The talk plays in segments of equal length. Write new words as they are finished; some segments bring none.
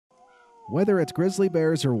Whether it's grizzly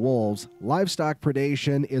bears or wolves, livestock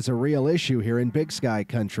predation is a real issue here in Big Sky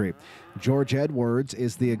Country. George Edwards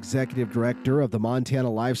is the executive director of the Montana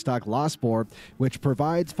Livestock Loss Board, which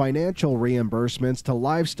provides financial reimbursements to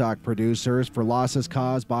livestock producers for losses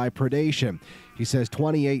caused by predation. He says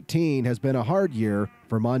 2018 has been a hard year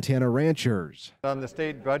for Montana ranchers. On the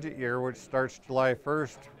state budget year, which starts July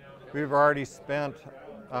 1st, we've already spent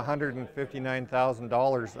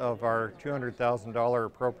 $159,000 of our $200,000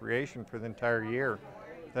 appropriation for the entire year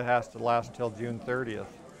that has to last till June 30th.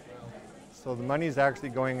 So the money's actually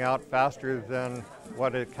going out faster than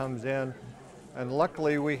what it comes in. And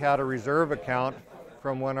luckily we had a reserve account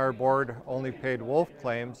from when our board only paid wolf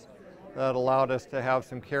claims that allowed us to have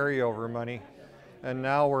some carryover money. And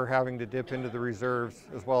now we're having to dip into the reserves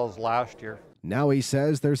as well as last year. Now he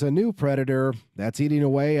says there's a new predator that's eating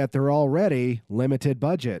away at their already limited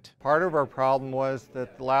budget. Part of our problem was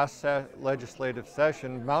that the last legislative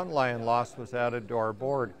session, mountain lion loss was added to our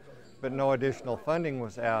board, but no additional funding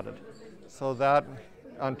was added. So that,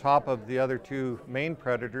 on top of the other two main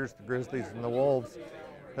predators, the grizzlies and the wolves,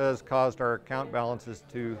 has caused our account balances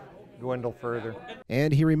to dwindle further.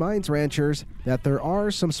 And he reminds ranchers that there are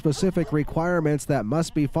some specific requirements that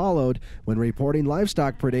must be followed when reporting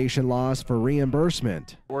livestock predation loss for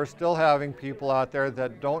reimbursement. We're still having people out there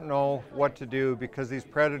that don't know what to do because these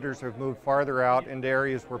predators have moved farther out into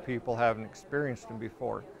areas where people haven't experienced them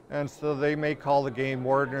before. And so they may call the game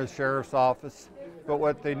warden or the sheriff's office, but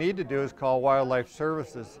what they need to do is call Wildlife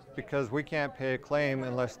Services, because we can't pay a claim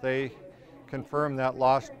unless they confirm that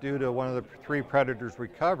loss due to one of the three predators we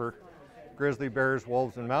cover: grizzly bears,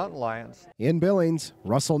 wolves, and mountain lions. In Billings,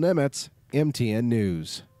 Russell Nimitz, MTN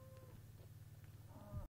News.